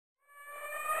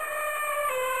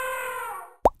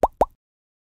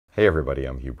Hey everybody,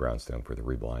 I'm Hugh Brownstone for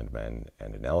 3 Blind Men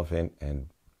and an Elephant, and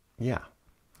yeah,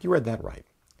 you read that right.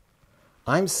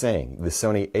 I'm saying the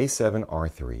Sony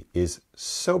a7R III is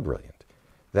so brilliant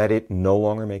that it no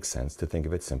longer makes sense to think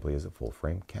of it simply as a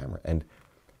full-frame camera. And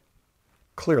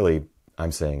clearly,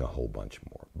 I'm saying a whole bunch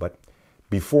more. But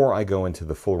before I go into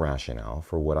the full rationale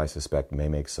for what I suspect may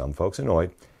make some folks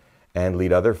annoyed and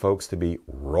lead other folks to be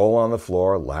roll on the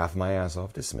floor, laugh my ass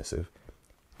off dismissive,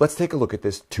 let's take a look at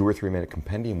this 2 or 3 minute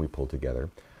compendium we pulled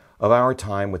together of our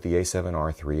time with the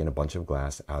a7R III and a bunch of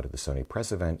glass out at the Sony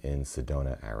press event in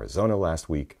Sedona, Arizona last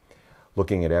week,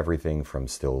 looking at everything from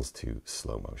stills to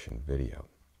slow motion video.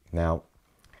 Now,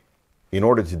 in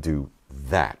order to do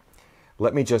that,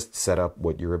 let me just set up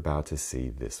what you're about to see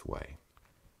this way.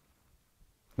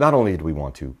 Not only do we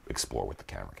want to explore what the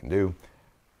camera can do,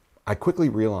 I quickly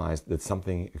realized that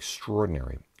something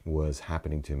extraordinary was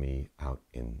happening to me out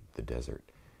in the desert.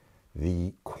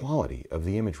 The quality of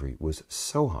the imagery was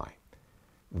so high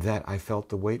that I felt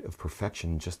the weight of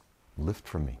perfection just lift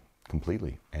from me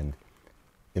completely. And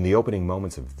in the opening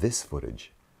moments of this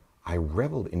footage, I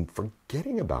reveled in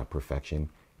forgetting about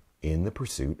perfection in the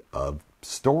pursuit of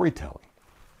storytelling.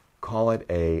 Call it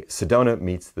a Sedona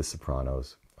meets The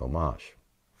Sopranos homage.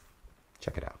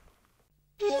 Check it out.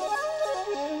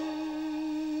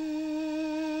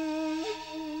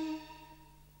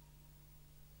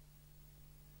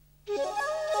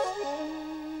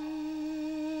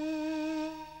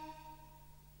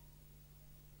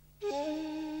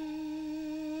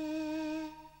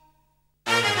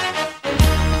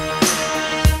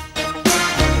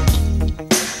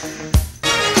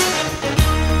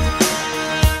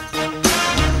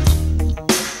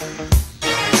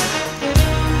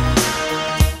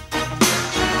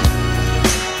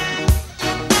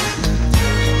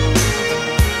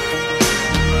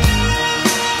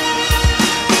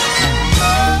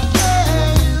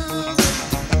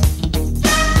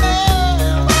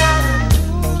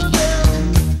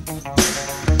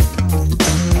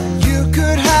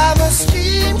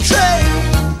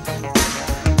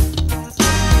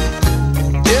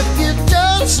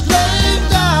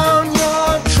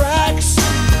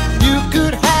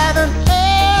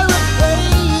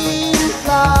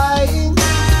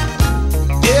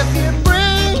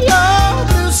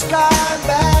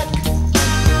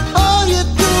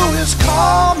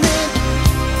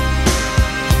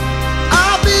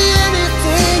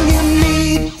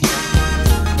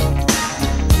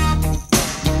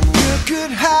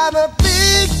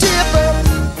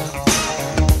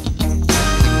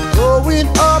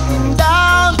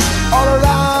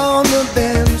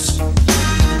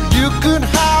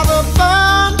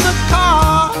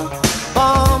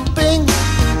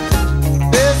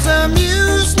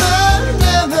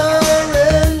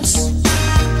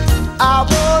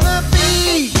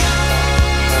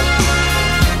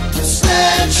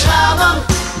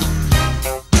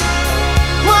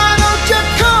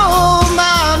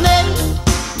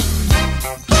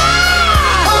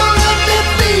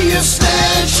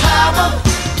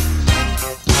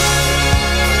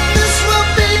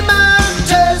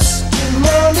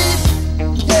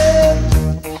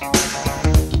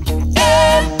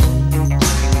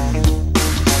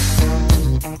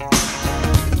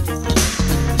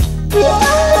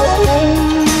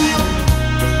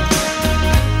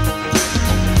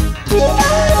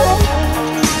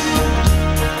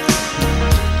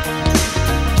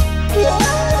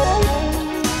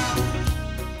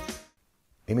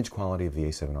 Image quality of the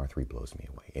a7R III blows me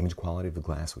away. Image quality of the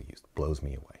glass we used blows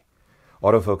me away.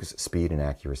 Autofocus speed and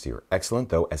accuracy are excellent,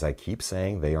 though, as I keep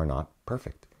saying, they are not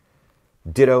perfect.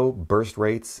 Ditto burst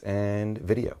rates and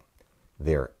video.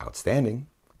 They're outstanding,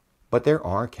 but there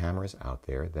are cameras out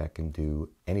there that can do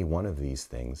any one of these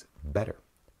things better.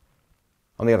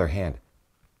 On the other hand,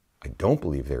 I don't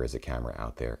believe there is a camera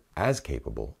out there as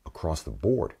capable across the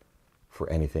board for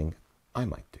anything I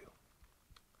might do.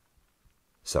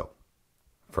 So,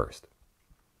 first,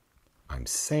 I'm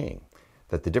saying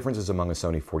that the differences among a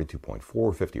Sony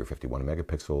 42.4, 50 or 51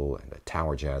 megapixel and a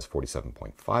Tower Jazz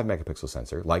 47.5 megapixel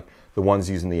sensor, like the ones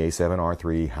using the a7R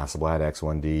III, Hasselblad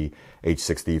X1D,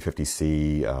 H60,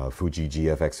 50C, Fuji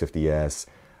GFX50S,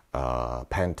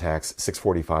 Pentax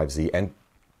 645Z, and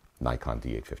Nikon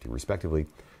D850 respectively,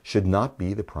 should not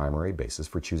be the primary basis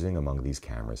for choosing among these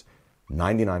cameras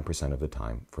 99% of the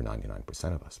time for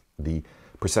 99% of us. The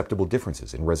perceptible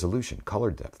differences in resolution,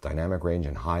 color depth, dynamic range,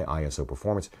 and high ISO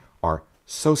performance are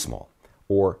so small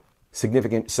or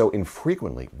significant so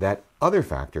infrequently that other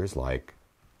factors like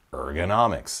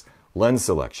ergonomics, lens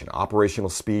selection, operational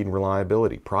speed and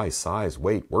reliability, price, size,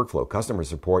 weight, workflow, customer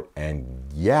support, and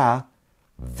yeah,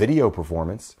 video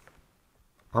performance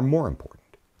are more important.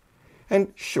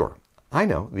 And sure, I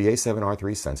know the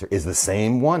A7R3 sensor is the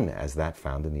same one as that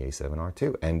found in the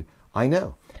A7R2. And I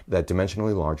know that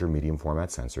dimensionally larger medium format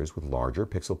sensors with larger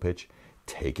pixel pitch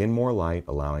take in more light,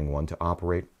 allowing one to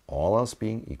operate, all else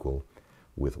being equal,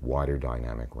 with wider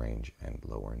dynamic range and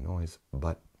lower noise.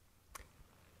 But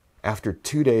after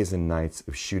 2 days and nights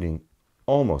of shooting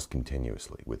almost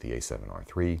continuously with the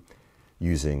A7R3,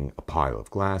 using a pile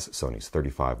of glass, Sony's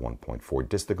 35 1.4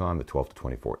 Distagon, the 12 to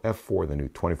 24 f4, the new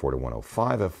 24 to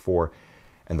 105 f4,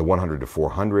 and the 100 to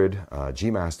 400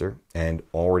 G Master, and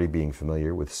already being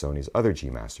familiar with Sony's other G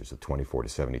Masters, the 24 to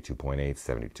 72.8,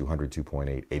 7200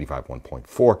 2.8, 85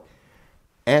 1.4,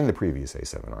 and the previous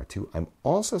A7R2, I'm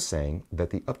also saying that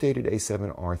the updated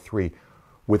A7R3,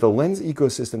 with a lens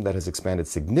ecosystem that has expanded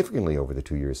significantly over the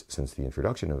 2 years since the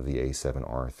introduction of the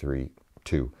A7R3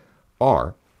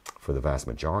 2R, for the vast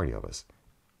majority of us,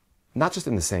 not just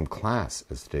in the same class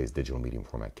as today's digital medium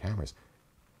format cameras,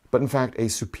 but in fact a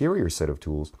superior set of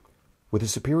tools with a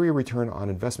superior return on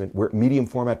investment where medium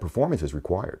format performance is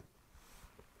required.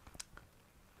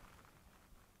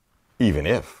 Even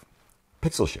if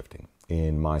pixel shifting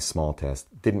in my small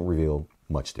test didn't reveal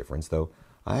much difference, though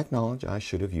I acknowledge I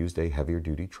should have used a heavier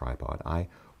duty tripod, I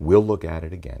will look at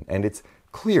it again. And it's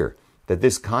clear that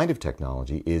this kind of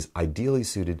technology is ideally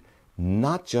suited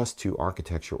not just to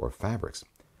architecture or fabrics,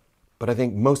 but I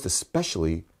think most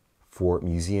especially for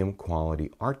museum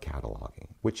quality art cataloging,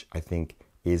 which I think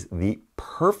is the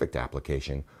perfect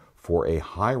application for a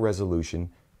high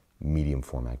resolution medium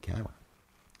format camera.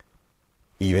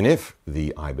 Even if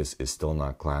the IBIS is still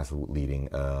not class leading,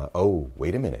 oh,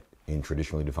 wait a minute, in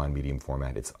traditionally defined medium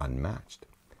format, it's unmatched.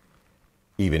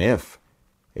 Even if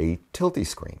a tilty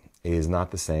screen is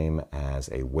not the same as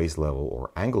a waist level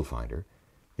or angle finder,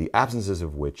 the absences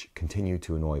of which continue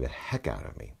to annoy the heck out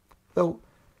of me. Though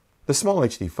the small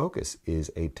HD focus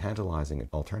is a tantalizing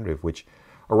alternative which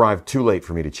arrived too late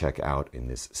for me to check out in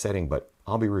this setting, but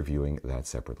I'll be reviewing that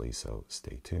separately, so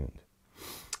stay tuned.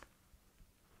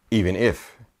 Even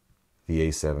if the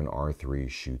A7R3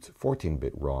 shoots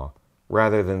 14-bit RAW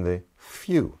rather than the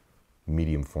few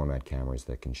medium format cameras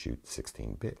that can shoot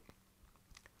 16-bit.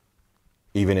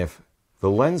 Even if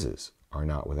the lenses are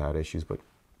not without issues, but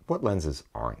what lenses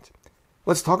aren't?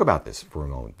 Let's talk about this for a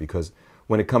moment, because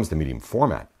when it comes to medium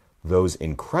format, those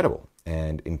incredible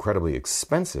and incredibly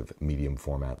expensive medium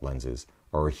format lenses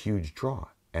are a huge draw,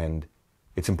 and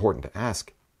it's important to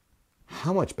ask,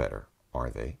 how much better are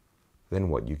they than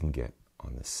what you can get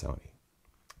on the Sony?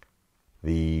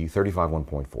 The 35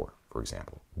 1.4, for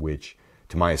example, which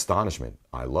to my astonishment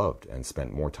I loved and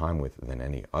spent more time with than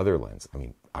any other lens. I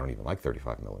mean, I don't even like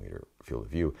 35mm field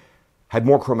of view, had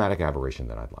more chromatic aberration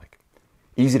than I'd like.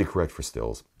 Easy to correct for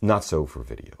stills, not so for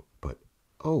video, but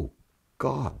oh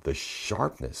God, the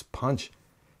sharpness, punch,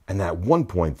 and that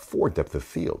 1.4 depth of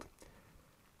field.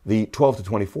 The 12 to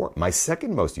 24, my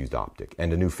second most used optic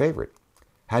and a new favorite,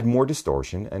 had more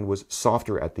distortion and was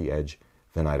softer at the edge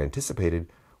than I'd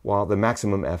anticipated, while the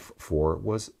maximum f4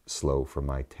 was slow for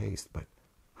my taste. But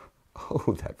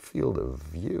oh, that field of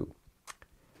view.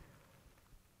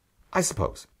 I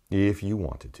suppose, if you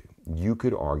wanted to, you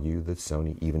could argue that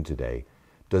Sony, even today,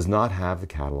 does not have the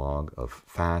catalog of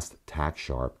fast,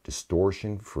 tack-sharp,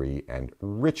 distortion-free, and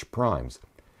rich primes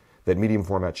that medium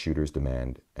format shooters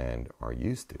demand and are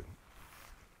used to.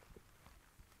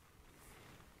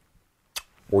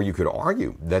 Or you could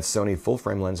argue that Sony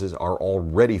full-frame lenses are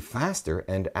already faster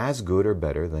and as good or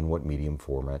better than what medium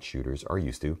format shooters are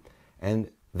used to, and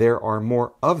there are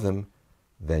more of them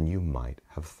than you might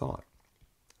have thought.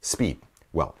 Speed.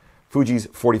 Well, Fuji's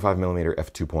 45mm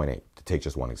f2.8, to take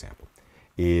just one example,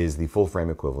 is the full-frame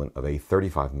equivalent of a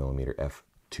 35mm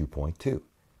f2.2.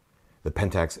 The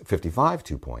Pentax 55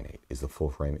 2.8 is the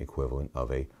full-frame equivalent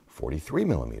of a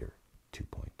 43mm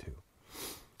 2.2.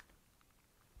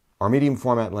 Are medium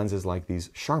format lenses like these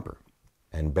sharper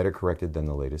and better corrected than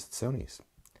the latest Sonys?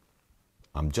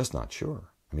 I'm just not sure.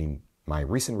 I mean, my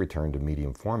recent return to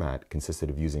medium format consisted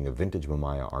of using a vintage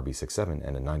Mamiya RB67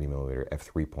 and a 90mm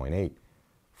f3.8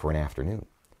 for an afternoon,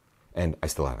 and I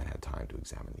still haven't had time to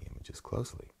examine the images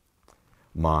closely.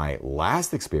 My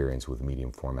last experience with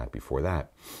medium format before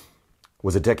that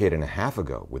was a decade and a half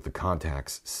ago with the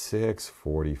Contax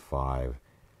 645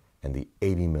 and the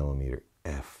 80mm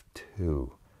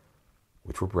f2,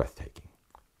 which were breathtaking.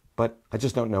 But I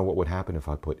just don't know what would happen if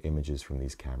I put images from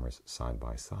these cameras side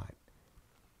by side.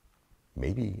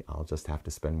 Maybe I'll just have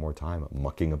to spend more time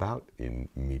mucking about in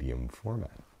medium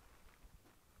format.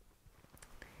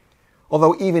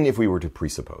 Although even if we were to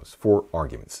presuppose, for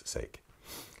argument's sake,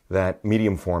 that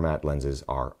medium format lenses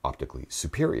are optically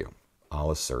superior,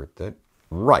 I'll assert that,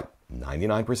 right,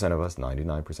 99% of us,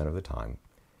 99% of the time,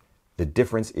 the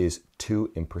difference is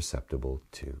too imperceptible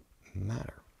to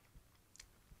matter.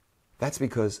 That's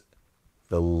because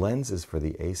the lenses for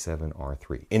the A7R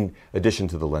III, in addition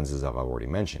to the lenses I've already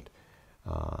mentioned,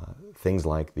 things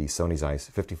like the Sony Zeiss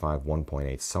 55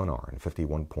 1.8 sonar and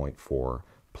 51.4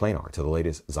 planar to the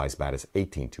latest Zeiss Batis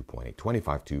 18 2.8,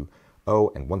 25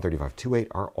 2.0, and 135 2.8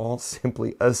 are all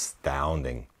simply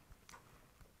astounding.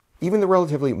 Even the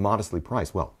relatively modestly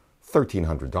priced, well,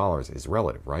 $1,300 is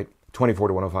relative, right? 24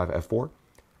 to 105 f4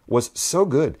 was so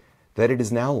good that it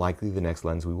is now likely the next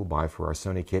lens we will buy for our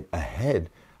Sony kit ahead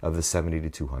of the 70 to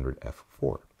 200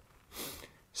 f4.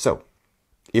 So,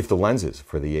 if the lenses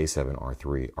for the A7R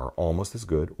III are almost as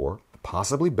good or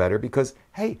possibly better because,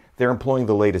 hey, they're employing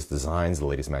the latest designs, the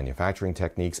latest manufacturing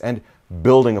techniques, and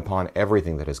building upon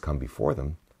everything that has come before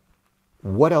them,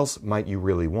 what else might you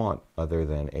really want other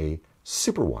than a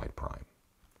super wide prime?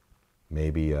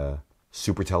 Maybe a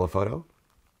super telephoto,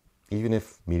 even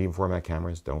if medium format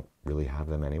cameras don't really have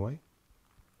them anyway.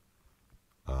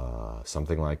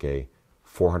 Something like a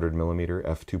 400mm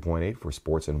f2.8 for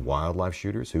sports and wildlife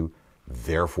shooters who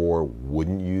therefore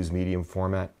wouldn't use medium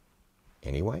format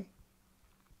anyway?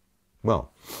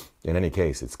 Well, in any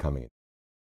case, it's coming.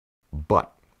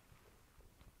 But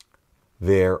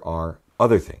there are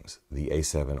other things the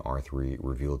A7R III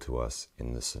revealed to us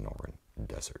in the Sonoran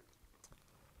Desert.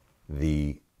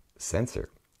 The sensor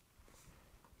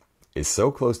is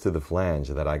so close to the flange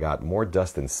that I got more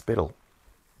dust and spittle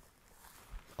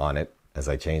on it as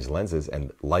I changed lenses,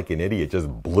 and like an idiot just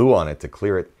blew on it to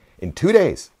clear it in 2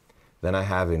 days than I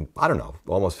have in, I don't know,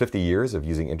 almost 50 years of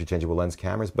using interchangeable lens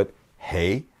cameras. But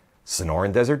hey,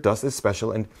 Sonoran Desert dust is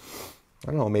special, and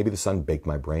I don't know, maybe the sun baked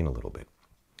my brain a little bit.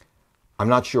 I'm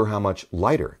not sure how much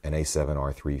lighter an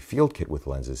A7R III field kit with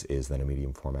lenses is than a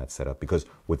medium format setup, because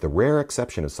with the rare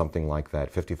exception of something like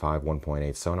that 55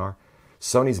 1.8 sonar,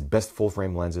 Sony's best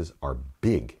full-frame lenses are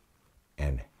big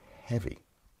and heavy.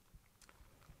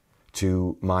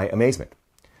 To my amazement,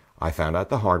 I found out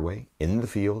the hard way in the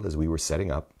field as we were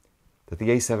setting up that the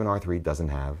A7R III doesn't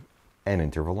have an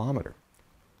intervalometer.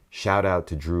 Shout out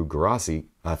to Drew Garassi.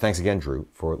 Thanks again, Drew,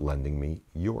 for lending me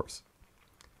yours.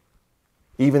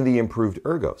 Even the improved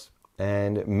ergos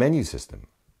and menu system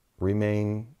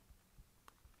remain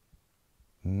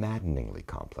maddeningly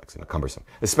complex and cumbersome,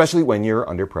 especially when you're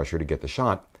under pressure to get the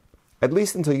shot, at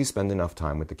least until you spend enough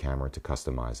time with the camera to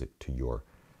customize it to your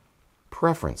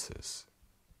preferences.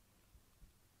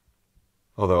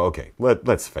 Although, okay,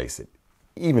 let's face it,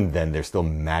 even then they're still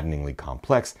maddeningly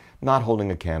complex, not holding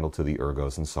a candle to the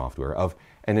ergos and software of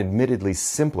an admittedly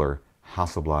simpler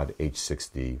Hasselblad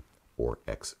H6D or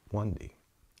X1D.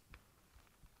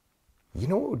 You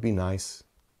know what would be nice?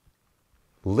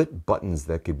 Lit buttons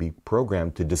that could be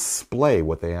programmed to display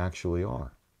what they actually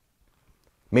are.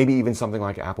 Maybe even something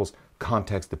like Apple's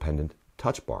context-dependent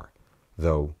touch bar.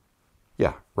 Though,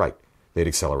 yeah, right, they'd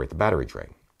accelerate the battery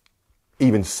drain.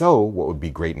 Even so, what would be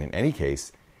great in any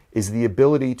case is the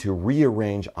ability to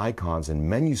rearrange icons and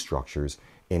menu structures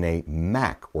in a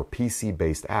Mac or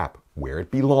PC-based app where it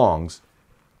belongs,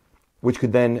 which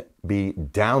could then be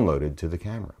downloaded to the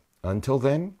camera. Until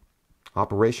then,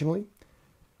 operationally,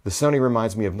 the Sony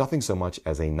reminds me of nothing so much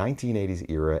as a 1980s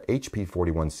era HP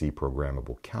 41C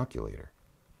programmable calculator.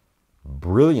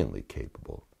 Brilliantly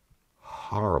capable,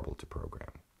 horrible to program.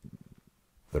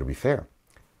 But to be fair,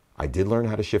 I did learn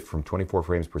how to shift from 24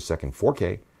 frames per second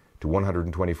 4K to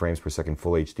 120 frames per second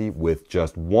Full HD with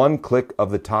just one click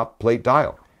of the top plate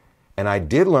dial. And I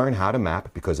did learn how to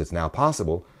map, because it's now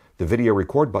possible, the video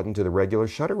record button to the regular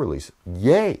shutter release.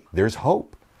 Yay, there's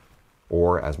hope.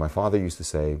 Or, as my father used to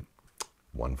say,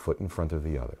 one foot in front of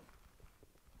the other.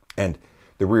 And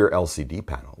the rear LCD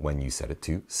panel, when you set it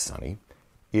to sunny,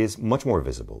 is much more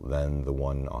visible than the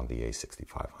one on the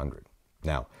A6500.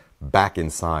 Now, back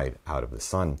inside, out of the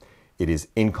sun, it is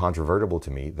incontrovertible to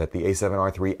me that the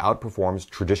A7R III outperforms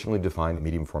traditionally defined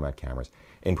medium format cameras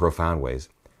in profound ways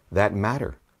that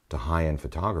matter to high-end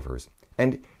photographers,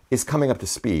 and is coming up to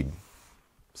speed,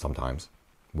 sometimes,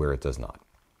 where it does not.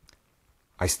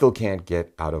 I still can't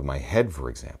get out of my head, for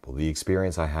example, the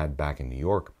experience I had back in New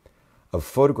York of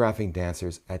photographing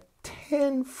dancers at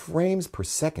 10 frames per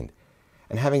second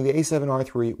and having the A7R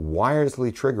III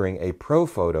wirelessly triggering a pro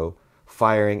photo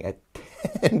firing at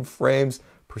 10 frames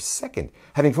per second.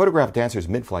 Having photographed dancers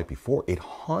mid-flight before, it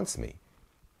haunts me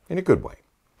in a good way.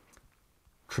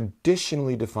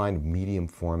 Traditionally defined medium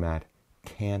format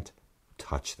can't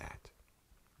touch that.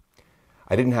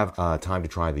 I didn't have time to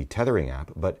try the tethering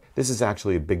app, but this is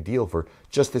actually a big deal for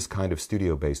just this kind of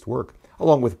studio-based work,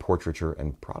 along with portraiture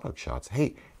and product shots.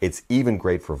 Hey, it's even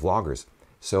great for vloggers,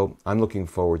 So I'm looking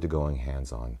forward to going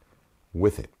hands-on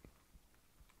with it.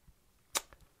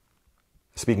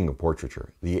 Speaking of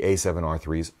portraiture, the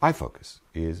A7R3's iFocus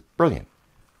is brilliant.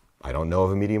 I don't know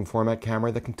of a medium format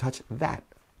camera that can touch that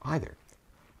either.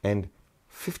 And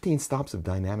 15 stops of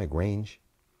dynamic range?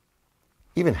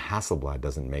 Even Hasselblad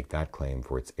doesn't make that claim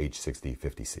for its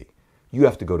H6050C. You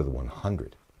have to go to the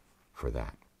 100 for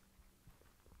that.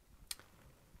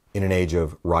 In an age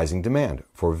of rising demand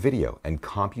for video and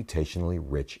computationally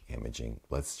rich imaging,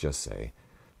 let's just say,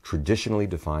 traditionally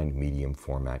defined medium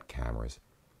format cameras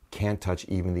can't touch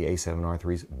even the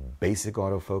A7R3's basic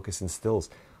autofocus and stills,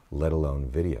 let alone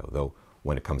video. Though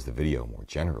when it comes to video more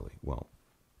generally, well,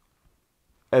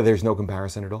 there's no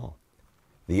comparison at all.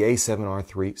 The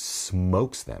A7R3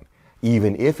 smokes them,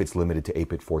 even if it's limited to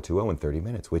 8-bit 420 in 30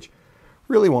 minutes, which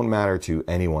really won't matter to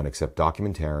anyone except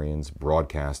documentarians,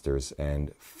 broadcasters,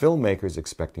 and filmmakers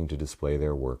expecting to display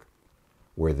their work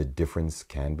where the difference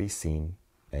can be seen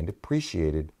and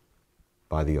appreciated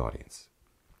by the audience.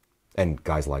 And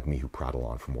guys like me who prattle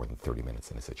on for more than 30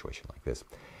 minutes in a situation like this.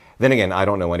 Then again, I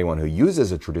don't know anyone who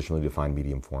uses a traditionally defined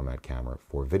medium format camera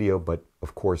for video, but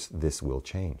of course this will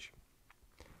change.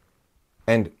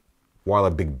 And while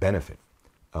a big benefit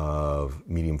of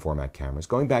medium format cameras,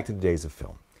 going back to the days of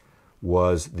film,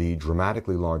 was the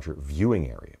dramatically larger viewing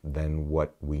area than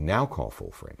what we now call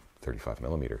full frame,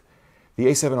 35mm, the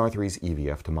A7R3's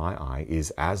EVF, to my eye,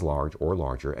 is as large or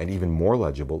larger and even more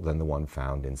legible than the one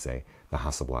found in, say, the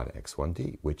Hasselblad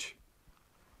X1D, which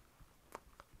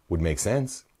would make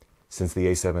sense since the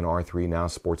A7R3 now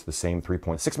sports the same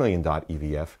 3.6 million dot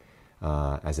EVF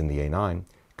as in the A9,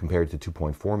 compared to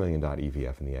 2.4 million dot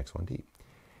EVF in the X1D.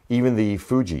 Even the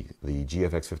Fuji, the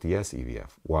GFX50S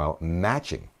EVF, while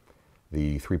matching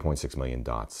the 3.6 million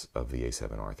dots of the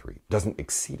A7R3, doesn't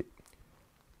exceed it.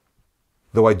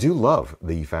 Though I do love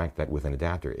the fact that with an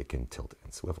adapter it can tilt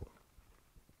and swivel.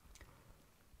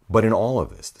 But in all of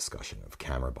this discussion of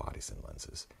camera bodies and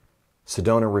lenses,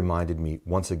 Sedona reminded me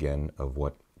once again of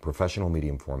what professional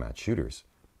medium format shooters,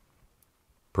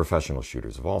 professional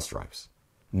shooters of all stripes,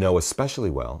 know especially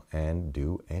well and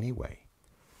do anyway.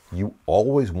 You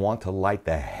always want to light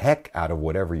the heck out of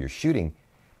whatever you're shooting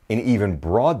in even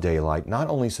broad daylight, not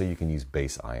only so you can use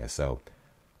base ISO,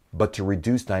 but to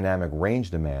reduce dynamic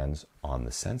range demands on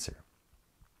the sensor.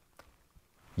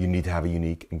 You need to have a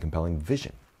unique and compelling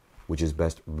vision, which is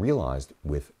best realized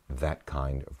with that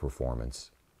kind of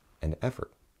performance and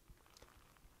effort.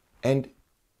 And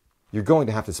you're going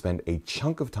to have to spend a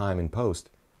chunk of time in post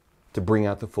to bring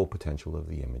out the full potential of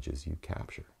the images you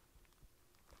capture.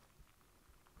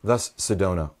 Thus,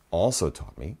 Sedona also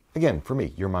taught me, again, for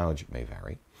me, your mileage may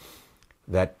vary,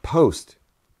 that post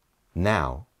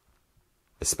now,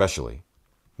 especially,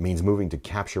 means moving to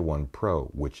Capture One Pro,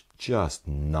 which just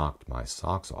knocked my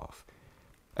socks off.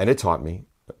 And it taught me,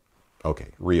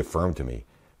 reaffirmed to me,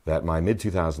 that my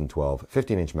mid-2012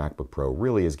 15-inch MacBook Pro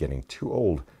really is getting too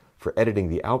old for editing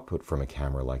the output from a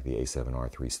camera like the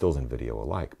A7R3, stills and video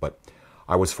alike. But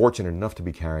I was fortunate enough to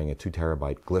be carrying a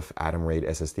 2TB Glyph Atom RAID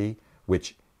SSD,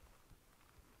 which,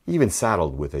 even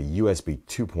saddled with a USB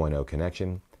 2.0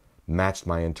 connection, matched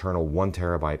my internal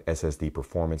 1TB SSD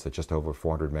performance at just over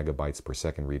 400 megabytes per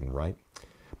second read and write.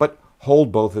 But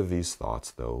hold both of these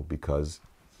thoughts, though, because,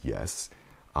 yes,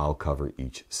 I'll cover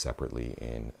each separately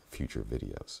in future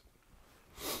videos.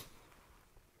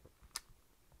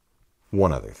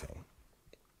 One other thing.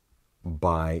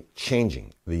 By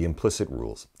changing the implicit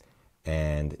rules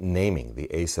and naming the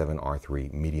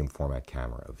A7R3 medium format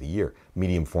camera of the year,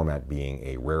 medium format being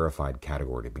a rarefied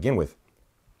category to begin with,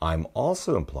 I'm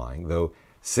also implying, though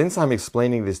since I'm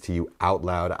explaining this to you out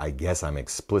loud, I guess I'm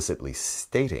explicitly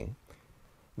stating,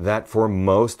 that for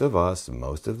most of us,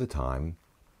 most of the time,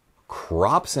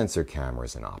 crop sensor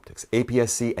cameras and optics,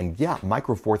 APS-C, and yeah,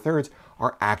 micro four thirds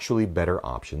are actually better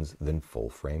options than full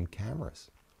frame cameras.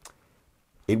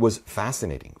 It was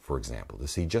fascinating, for example, to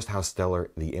see just how stellar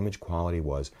the image quality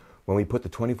was when we put the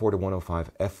 24-105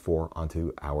 f4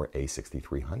 onto our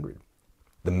A6300.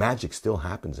 The magic still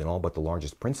happens in all but the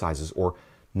largest print sizes, or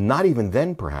not even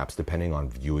then perhaps, depending on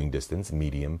viewing distance,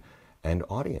 medium, and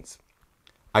audience.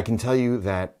 I can tell you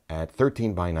that at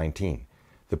 13 by 19,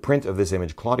 the print of this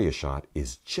image Claudia shot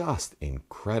is just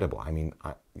incredible. I mean,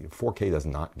 4K does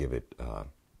not give it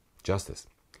justice.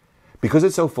 Because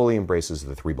it so fully embraces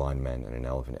the Three Blind Men and an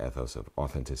Elephant ethos of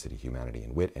authenticity, humanity,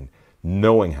 and wit, and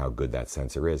knowing how good that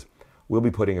sensor is, we'll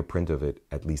be putting a print of it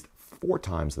at least 4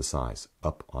 times the size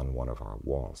up on one of our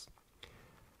walls.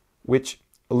 Which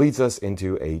leads us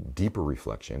into a deeper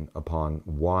reflection upon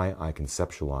why I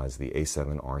conceptualize the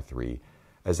A7R3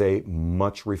 as a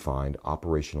much refined,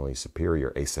 operationally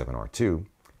superior A7R2,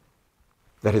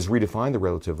 that has redefined the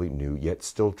relatively new yet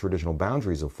still traditional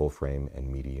boundaries of full frame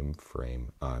and medium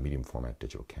format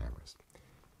digital cameras.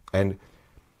 And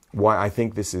why I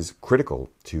think this is critical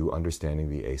to understanding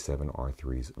the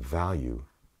A7R3's value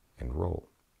and role.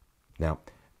 Now,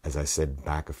 as I said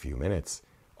back a few minutes,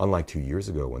 unlike 2 years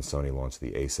ago when Sony launched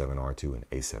the A7R2 and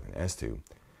A7S2,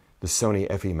 the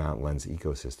Sony FE mount lens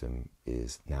ecosystem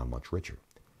is now much richer.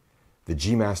 The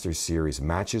G-Master series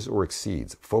matches or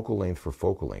exceeds, focal length for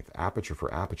focal length, aperture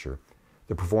for aperture,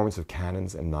 the performance of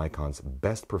Canon's and Nikon's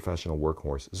best professional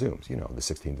workhorse zooms, you know, the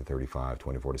 16-35,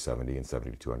 24-70, and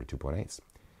 70-200 2.8s.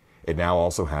 It now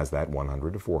also has that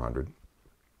 100-400,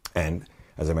 and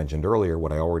as I mentioned earlier,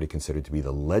 what I already considered to be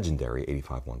the legendary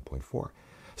 85 1.4.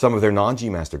 Some of their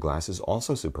non-G-Master glasses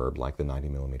also superb, like the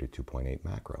 90mm 2.8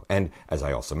 macro. And as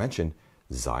I also mentioned,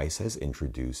 Zeiss has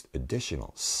introduced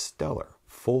additional stellar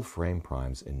full-frame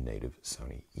primes in native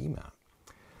Sony E-mount.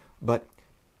 But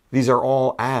these are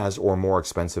all as or more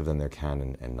expensive than their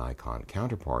Canon and Nikon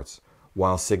counterparts,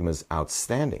 while Sigma's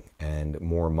outstanding and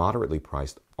more moderately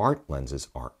priced art lenses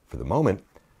are, for the moment,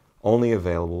 only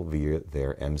available via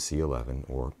their MC11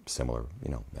 or similar,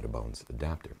 Metabones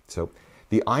adapter. So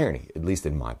the irony, at least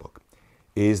in my book,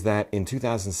 is that in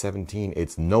 2017,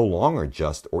 it's no longer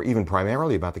just or even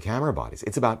primarily about the camera bodies.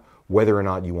 It's about whether or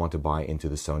not you want to buy into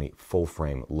the Sony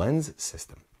full-frame lens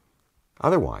system.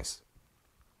 Otherwise,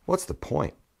 what's the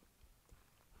point?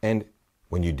 And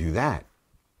when you do that,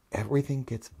 everything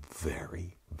gets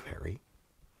very, very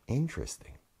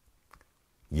interesting.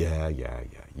 Yeah.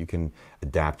 You can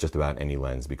adapt just about any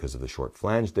lens because of the short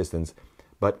flange distance,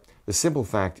 but the simple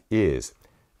fact is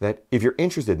that if you're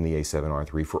interested in the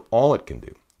A7R3 for all it can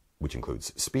do, which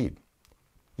includes speed,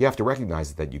 you have to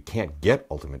recognize that you can't get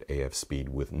ultimate AF speed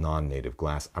with non-native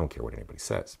glass. I don't care what anybody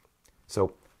says.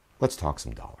 So let's talk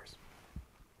some dollars.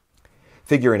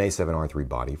 Figure an A7R3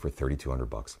 body for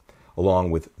 $3,200,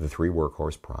 along with the 3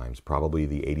 workhorse primes, probably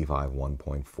the 85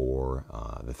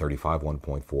 1.4, the 35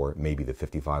 1.4, maybe the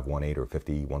 55 1.8 or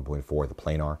 50 1.4, the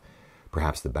planar,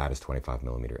 perhaps the baddest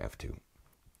 25mm f2.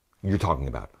 You're talking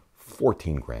about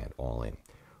 14 grand all in,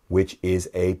 which is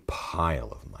a pile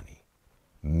of money,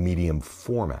 medium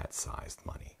format sized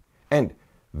money, and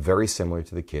very similar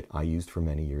to the kit I used for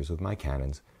many years with my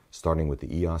Canons, starting with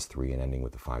the EOS 3 and ending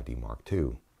with the 5D Mark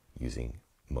II, using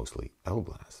mostly L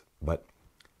glass. But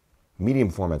medium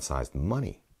format sized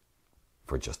money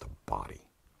for just a body,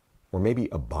 or maybe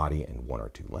a body and 1 or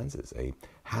 2 lenses. A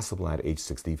Hasselblad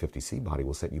H6D 50C body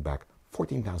will set you back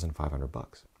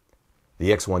 $14,500. The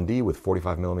X1D with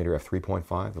 45mm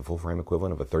f3.5, the full frame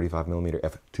equivalent of a 35mm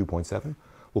f2.7,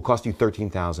 will cost you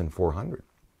 $13,400.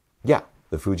 Yeah,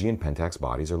 the Fuji and Pentax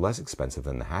bodies are less expensive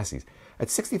than the Hassies at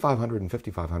 $6,500 and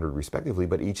 $5,500 respectively,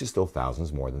 but each is still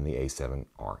thousands more than the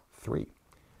A7R3.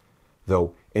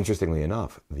 Though, interestingly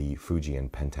enough, the Fuji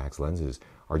and Pentax lenses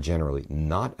are generally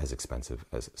not as expensive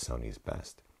as Sony's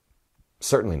best.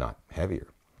 Certainly not heavier.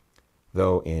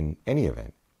 Though, in any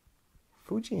event,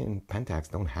 Fuji and Pentax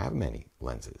don't have many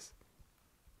lenses.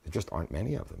 There just aren't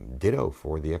many of them. Ditto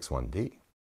for the X1D.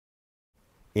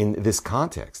 In this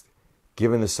context,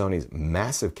 given the Sony's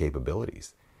massive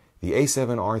capabilities, the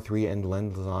A7R3 and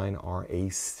lens design are a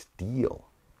steal.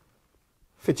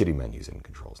 Fidgety menus and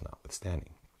controls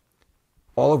notwithstanding.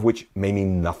 All of which may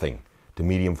mean nothing to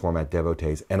medium format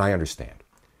devotees, and I understand.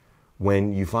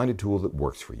 When you find a tool that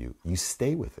works for you, you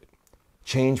stay with it.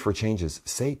 Change for change's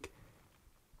sake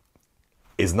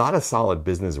is not a solid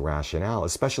business rationale,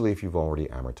 especially if you've already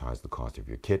amortized the cost of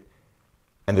your kit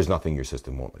and there's nothing your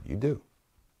system won't let you do.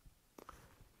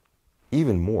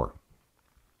 Even more,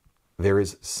 there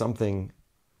is something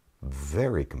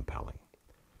very compelling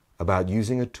about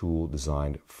using a tool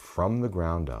designed from the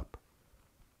ground up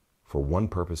for one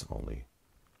purpose only,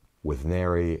 with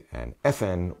nary an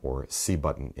FN or C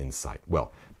button in sight.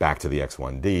 Well, back to the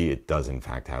X1D, it does in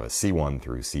fact have a C1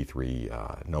 through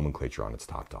C3 nomenclature on its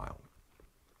top dial.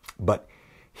 But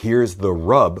here's the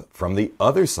rub from the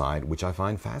other side, which I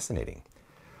find fascinating.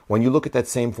 When you look at that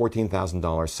same $14,000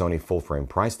 Sony full-frame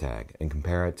price tag and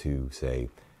compare it to, say,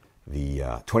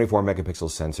 the 24 megapixel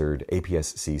censored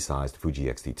APS-C sized Fuji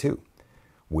X-T2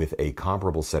 with a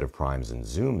comparable set of primes and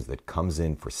zooms that comes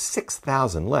in for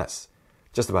 $6,000 less,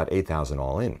 just about $8,000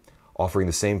 all in, offering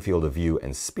the same field of view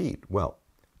and speed, well,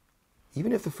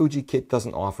 even if the Fuji kit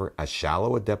doesn't offer as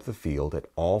shallow a depth of field at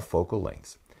all focal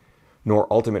lengths,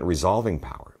 nor ultimate resolving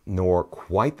power, nor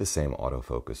quite the same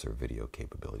autofocus or video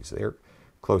capabilities, they're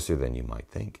closer than you might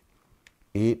think,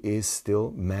 it is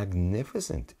still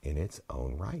magnificent in its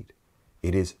own right.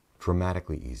 It is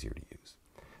dramatically easier to use.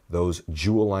 Those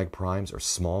jewel-like primes are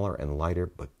smaller and lighter,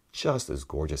 but just as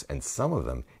gorgeous, and some of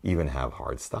them even have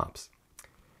hard stops.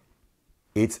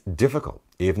 It's difficult,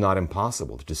 if not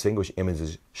impossible, to distinguish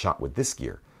images shot with this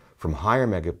gear from higher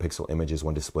megapixel images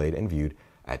when displayed and viewed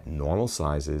at normal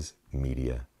sizes,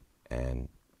 media, and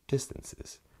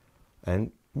distances.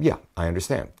 And yeah, I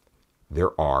understand.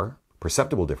 There are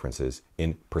perceptible differences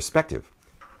in perspective,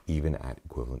 even at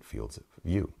equivalent fields of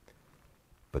view.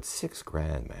 But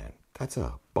 $6,000, man, that's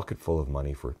a bucket full of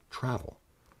money for travel,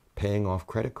 paying off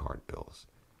credit card bills,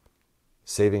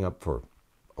 saving up for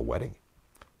a wedding.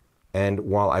 And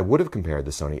while I would have compared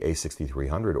the Sony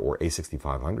a6300 or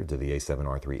a6500 to the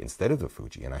a7R III instead of the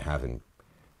Fuji, and I have in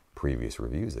previous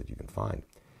reviews that you can find,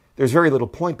 there's very little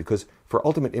point because for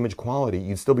ultimate image quality,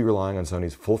 you'd still be relying on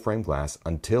Sony's full-frame glass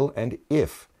until and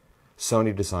if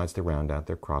Sony decides to round out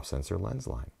their crop sensor lens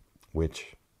line,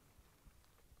 which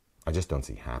I just don't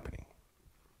see happening.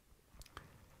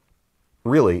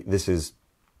 Really, this is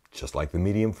just like the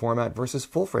medium format versus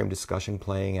full-frame discussion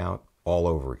playing out all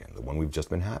over again, the one we've just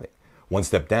been having. One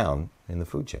step down in the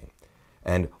food chain.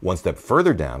 And one step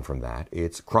further down from that,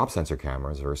 it's crop sensor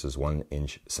cameras versus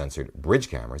 1-inch censored bridge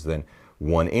cameras, then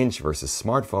 1-inch versus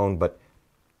smartphone, but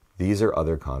these are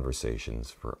other conversations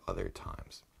for other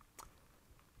times.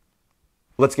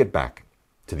 Let's get back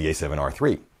to the a7R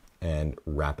III and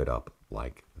wrap it up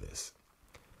like this.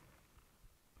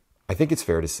 I think it's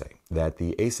fair to say that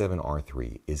the a7R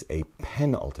III is a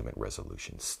penultimate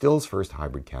resolution, stills first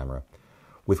hybrid camera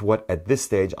with what at this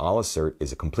stage I'll assert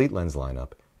is a complete lens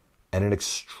lineup and an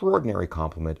extraordinary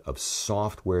complement of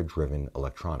software-driven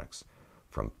electronics,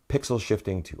 from pixel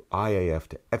shifting to IAF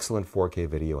to excellent 4K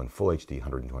video and full HD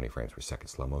 120 frames per second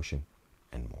slow motion,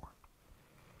 and more.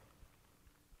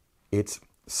 Its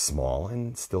small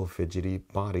and still fidgety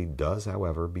body does,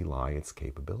 however, belie its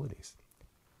capabilities.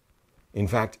 In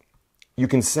fact, you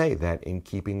can say that in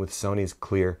keeping with Sony's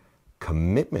clear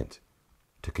commitment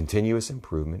to continuous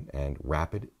improvement and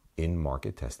rapid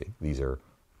in-market testing, these are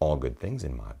all good things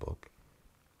in my book,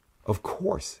 of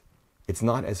course, it's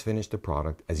not as finished a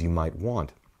product as you might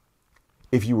want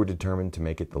if you were determined to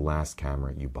make it the last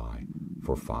camera you buy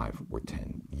for 5 or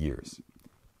 10 years.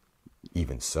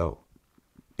 Even so,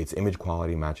 its image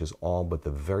quality matches all but the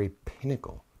very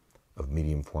pinnacle of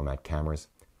medium format cameras,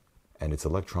 and its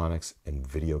electronics and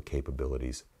video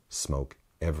capabilities smoke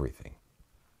everything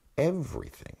in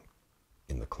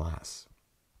the class,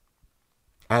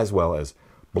 as well as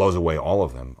blows away all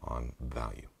of them on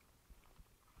value.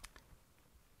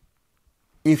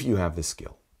 If you have the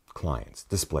skill, clients,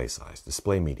 display size,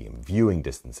 display medium, viewing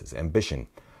distances, ambition,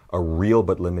 a real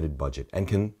but limited budget, and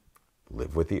can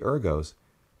live with the ergos,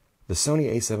 the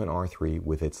Sony a7R III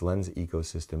with its lens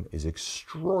ecosystem is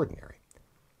extraordinary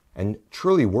and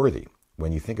truly worthy,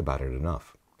 when you think about it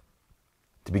enough,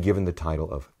 to be given the title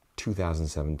of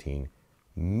 2017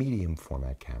 Medium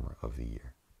Format Camera of the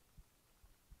Year.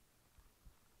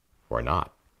 Or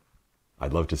not.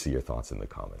 I'd love to see your thoughts in the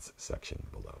comments section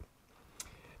below.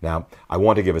 Now, I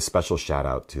want to give a special shout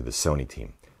out to the Sony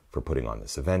team for putting on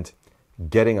this event,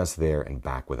 getting us there and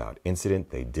back without incident.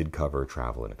 They did cover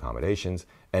travel and accommodations,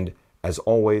 and as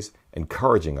always,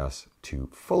 encouraging us to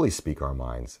fully speak our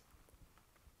minds,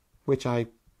 which I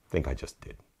think I just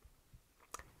did.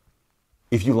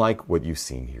 If you like what you've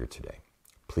seen here today,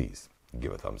 please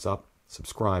give a thumbs up,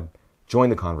 subscribe, join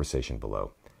the conversation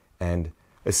below, and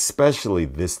especially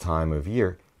this time of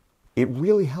year, it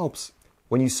really helps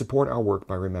when you support our work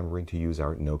by remembering to use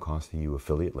our no-cost-to-you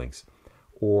affiliate links,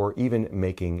 or even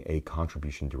making a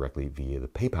contribution directly via the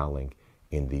PayPal link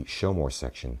in the Show More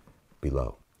section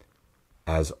below.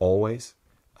 As always,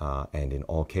 and in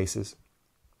all cases,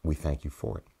 we thank you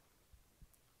for it.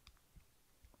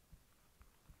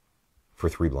 For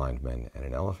 3 Blind Men and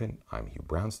an Elephant, I'm Hugh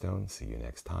Brownstone. See you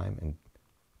next time, and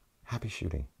happy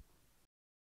shooting.